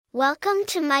Welcome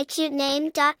to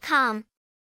mycutename.com.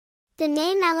 The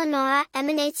name Eleanora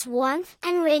emanates warmth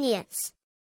and radiance.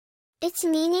 Its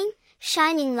meaning,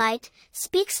 shining light,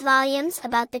 speaks volumes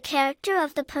about the character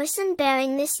of the person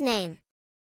bearing this name.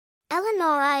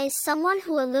 Eleanora is someone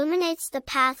who illuminates the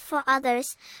path for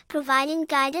others, providing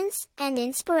guidance and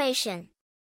inspiration.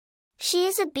 She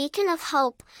is a beacon of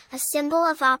hope, a symbol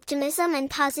of optimism and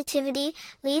positivity,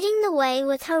 leading the way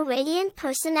with her radiant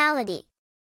personality.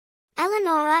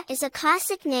 Eleanora is a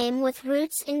classic name with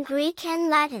roots in Greek and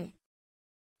Latin.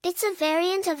 It's a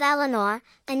variant of Eleanor,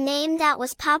 a name that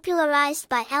was popularized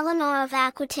by Eleanor of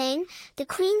Aquitaine, the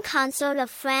queen consort of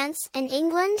France and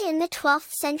England in the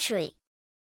 12th century.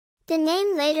 The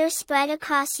name later spread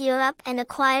across Europe and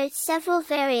acquired several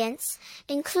variants,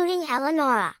 including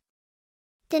Eleanora.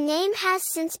 The name has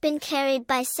since been carried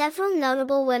by several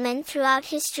notable women throughout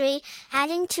history,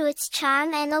 adding to its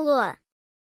charm and allure.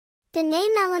 The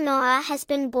name Eleanora has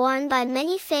been borne by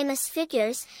many famous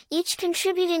figures, each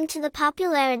contributing to the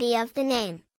popularity of the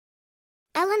name.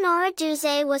 Eleanora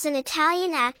Duse was an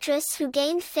Italian actress who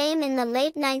gained fame in the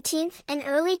late 19th and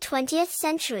early 20th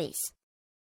centuries.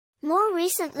 More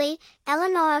recently,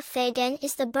 Eleanora Fagan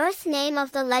is the birth name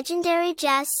of the legendary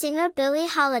jazz singer Billie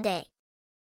Holiday.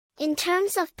 In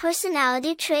terms of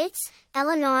personality traits,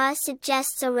 Eleanora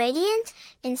suggests a radiant,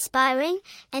 inspiring,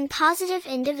 and positive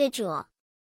individual.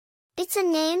 It's a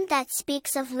name that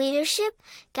speaks of leadership,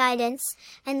 guidance,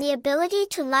 and the ability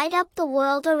to light up the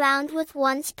world around with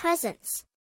one's presence.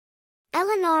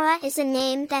 Eleanora is a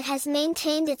name that has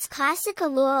maintained its classic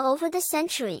allure over the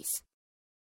centuries.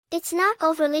 It's not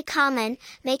overly common,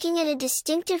 making it a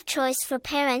distinctive choice for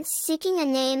parents seeking a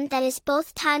name that is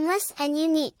both timeless and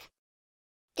unique.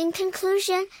 In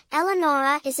conclusion,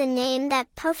 Eleanora is a name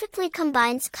that perfectly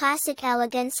combines classic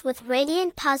elegance with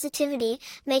radiant positivity,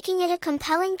 making it a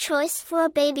compelling choice for a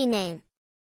baby name.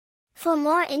 For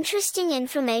more interesting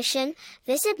information,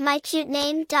 visit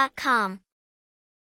mycutename.com.